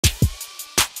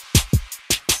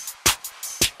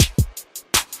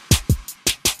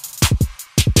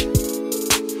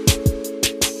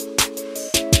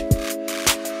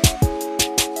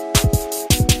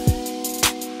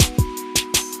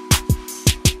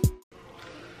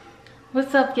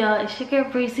What's up, y'all? It's your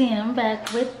girl Breezy and I'm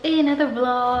back with another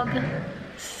vlog.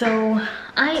 So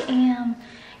I am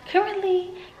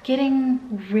currently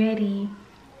getting ready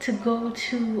to go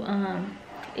to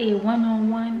a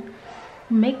one-on-one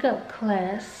makeup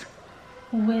class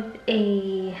with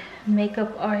a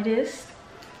makeup artist.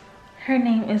 Her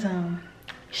name is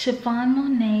Shafon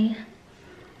Monae.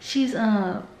 She's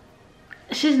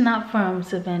not from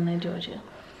Savannah, Georgia,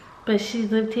 but she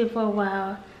lived here for a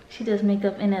while. She does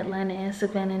makeup in Atlanta and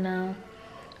Savannah now,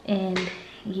 and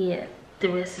yeah, the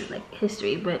rest is like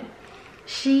history. But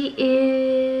she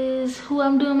is who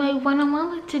I'm doing my one-on-one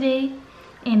with today,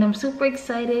 and I'm super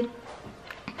excited.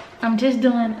 I'm just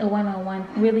doing a one-on-one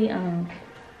really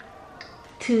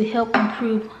to help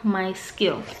improve my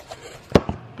skill,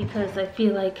 because I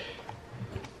feel like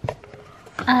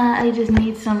I just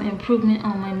need some improvement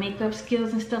on my makeup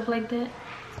skills and stuff like that.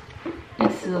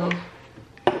 And so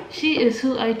she is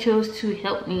who I chose to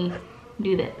help me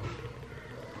do that.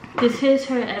 This is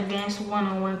her advanced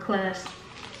one-on-one class,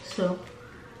 so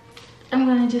I'm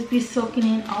gonna just be soaking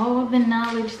in all the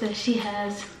knowledge that she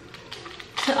has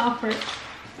to offer.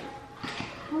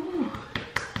 Ooh.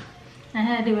 I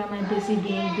had to wear my busy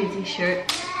being busy shirt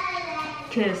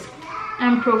because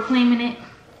I'm proclaiming it.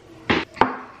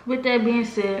 With that being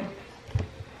said,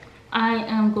 I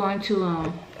am going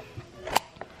to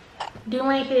do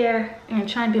my hair and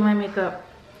try and do my makeup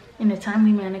in a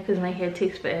timely manner because my hair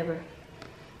takes forever.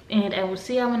 And I will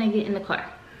see y'all when I get in the car.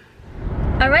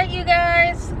 Alright, you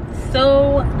guys,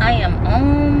 so I am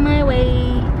on my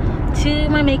way to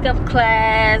my makeup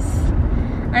class.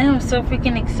 I am so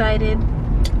freaking excited.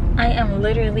 I am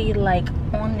literally like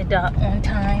on the dot, on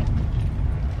time.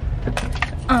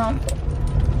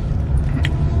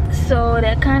 So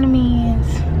that kind of means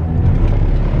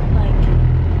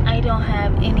I don't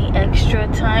have any extra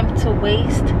time to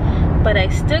waste, but I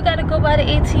still gotta go by the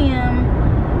ATM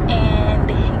and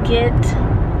get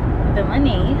the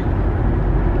money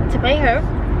to pay her.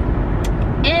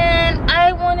 And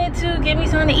I wanted to get me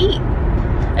something to eat.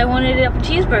 I wanted a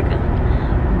cheeseburger,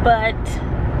 but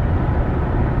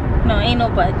no, ain't no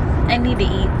but. I need to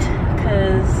eat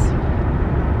because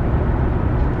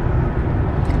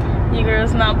your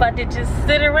girl's not about to just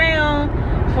sit around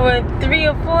for 3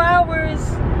 or 4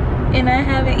 hours. And I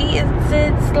haven't eaten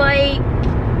since like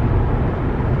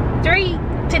 3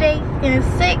 today, and it's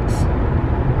 6.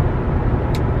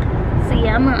 So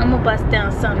yeah, I'm gonna bust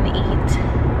down something to eat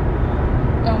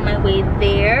on my way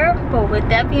there. But with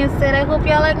that being said, I hope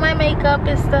y'all like my makeup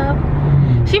and stuff.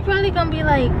 She probably gonna be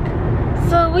like,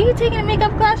 so what are you taking a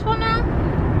makeup class for now?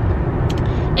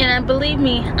 And believe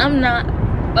me, I'm not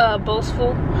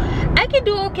boastful. I can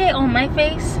do okay on my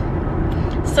face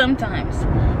sometimes,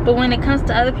 but when it comes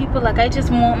to other people, like I just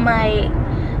want my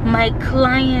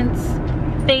clients'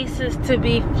 faces to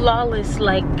be flawless,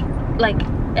 like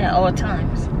at all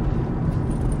times.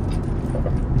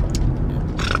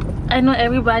 I know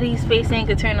everybody's face ain't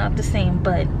gonna turn out the same,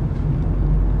 but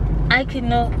I could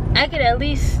at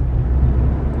least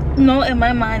know in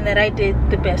my mind that I did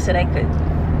the best that I could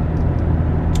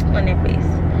on their face.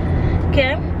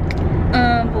 Okay,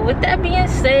 but with that being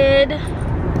said,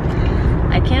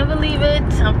 I can't believe it.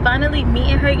 I'm finally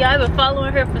meeting her. Y'all have been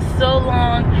following her for so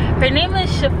long. Her name is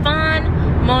Shafon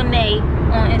Monae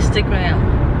on Instagram.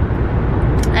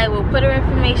 I will put her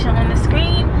information on the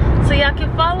screen so y'all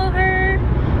can follow her.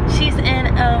 She's an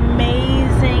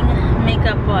amazing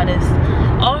makeup artist.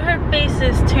 All her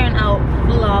faces turn out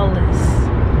flawless,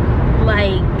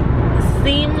 like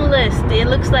seamless. It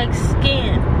looks like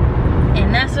skin,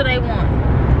 and that's what I want.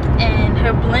 And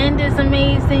her blend is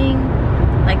amazing.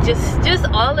 Like just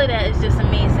all of that is just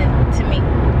amazing to me.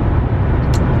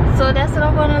 So that's what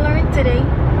I'm gonna learn today.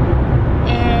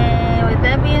 And with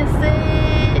that being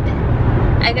said,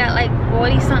 I got like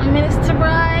 40 something minutes to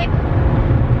ride,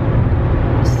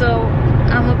 so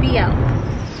I'm gonna be out.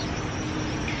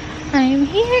 I am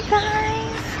here,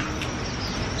 guys.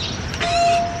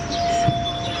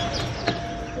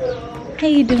 How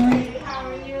you doing? How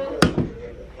are you?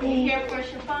 Hey. You here for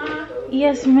Shafon?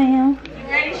 Yes, ma'am. You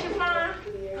ready, Shafon?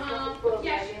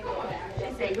 Yes,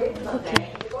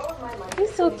 Okay.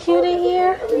 You're so cute in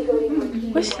here.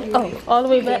 Oh, all the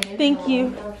way back. Thank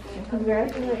you.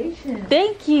 Congratulations.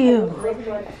 Thank you.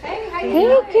 Hey, how you Hey,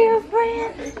 doing?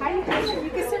 girlfriend. How you doing? You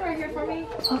can sit right here for me.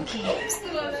 Okay.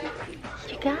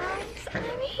 You guys, I'm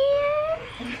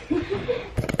here.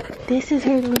 This is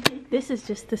her. This is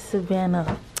just the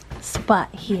Savannah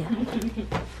spot here.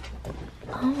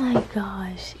 Oh my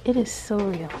gosh, it is so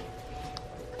real.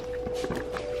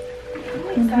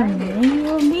 And her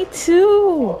manual, me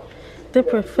too. The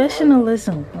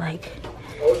professionalism, like,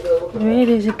 where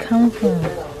does it come from?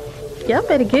 Y'all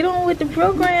better get on with the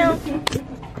program.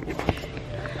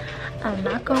 I'm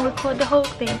not gonna record the whole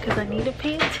thing because I need to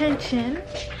pay attention,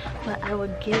 but I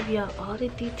will give y'all all the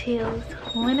details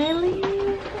when I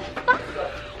leave.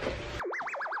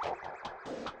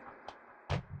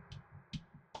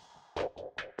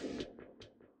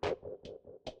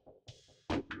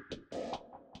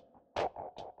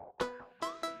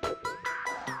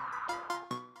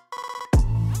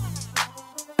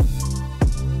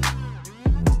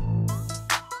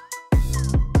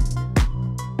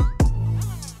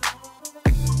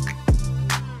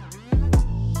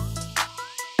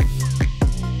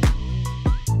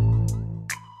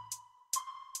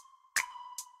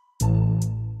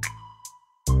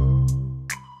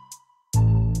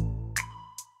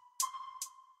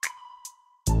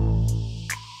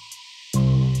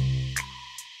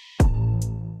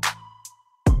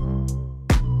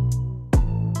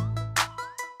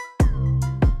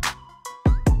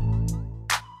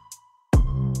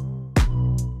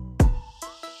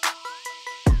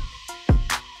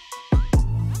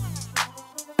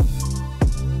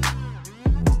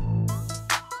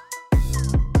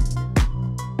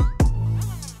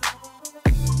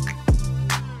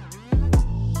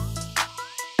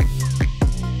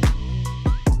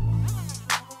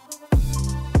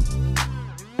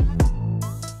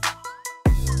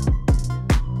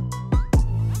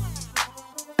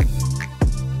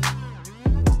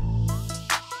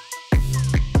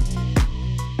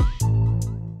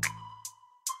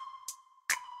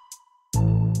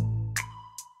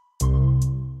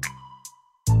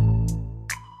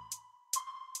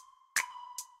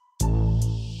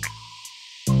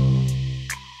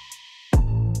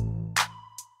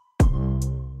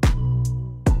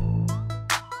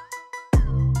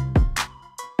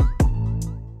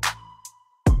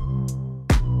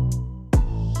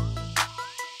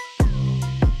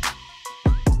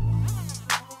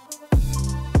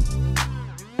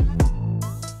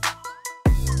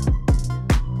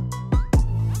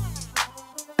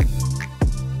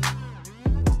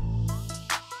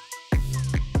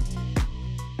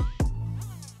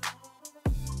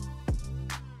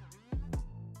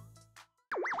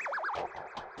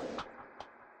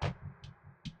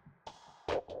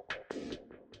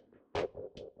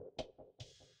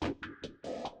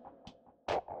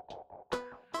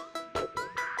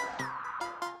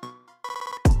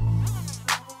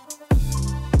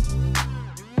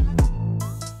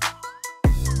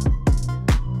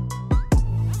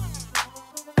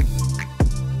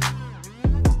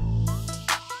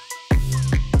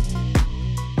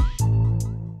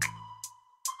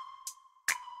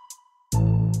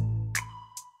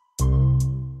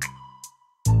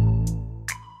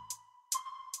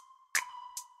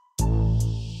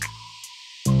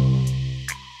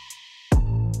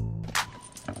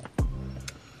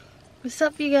 What's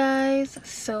up, you guys?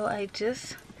 So I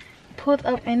just pulled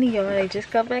up in the yard. I just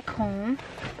got back home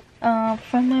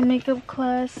from my makeup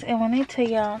class, and when I tell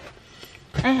y'all,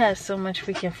 I had so much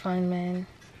freaking fun, man.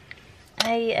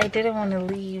 I didn't want to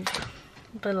leave,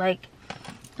 but like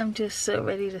I'm just so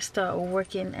ready to start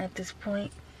working at this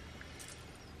point.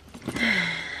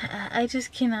 I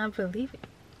just cannot believe it.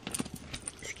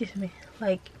 Excuse me.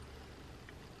 Like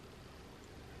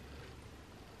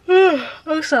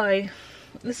oh, sorry.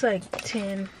 It's like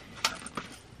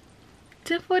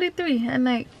 10:43 at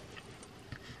night.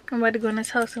 I'm about to go in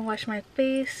this house and wash my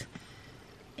face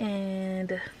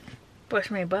and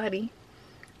wash my body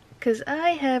because I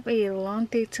have a long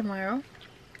day tomorrow.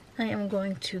 I am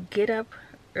going to get up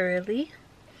early.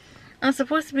 I'm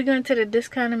supposed to be going to the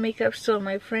discounted makeup store with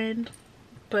my friend,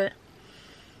 but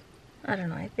I don't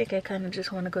know. I think I kind of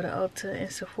just want to go to Ulta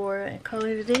and Sephora and call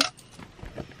it a day.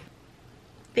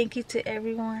 Thank you to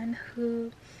everyone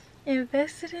who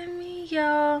invested in me,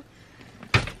 y'all.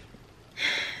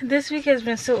 This week has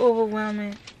been so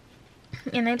overwhelming,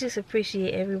 and I just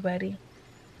appreciate everybody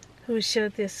who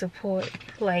showed their support.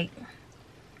 Like,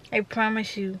 I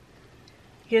promise you,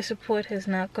 your support has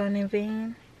not gone in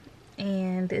vain,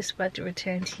 and it's about to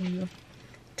return to you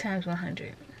times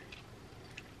 100.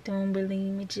 Don't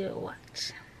believe me, just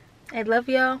watch. I love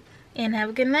y'all, and have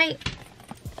a good night.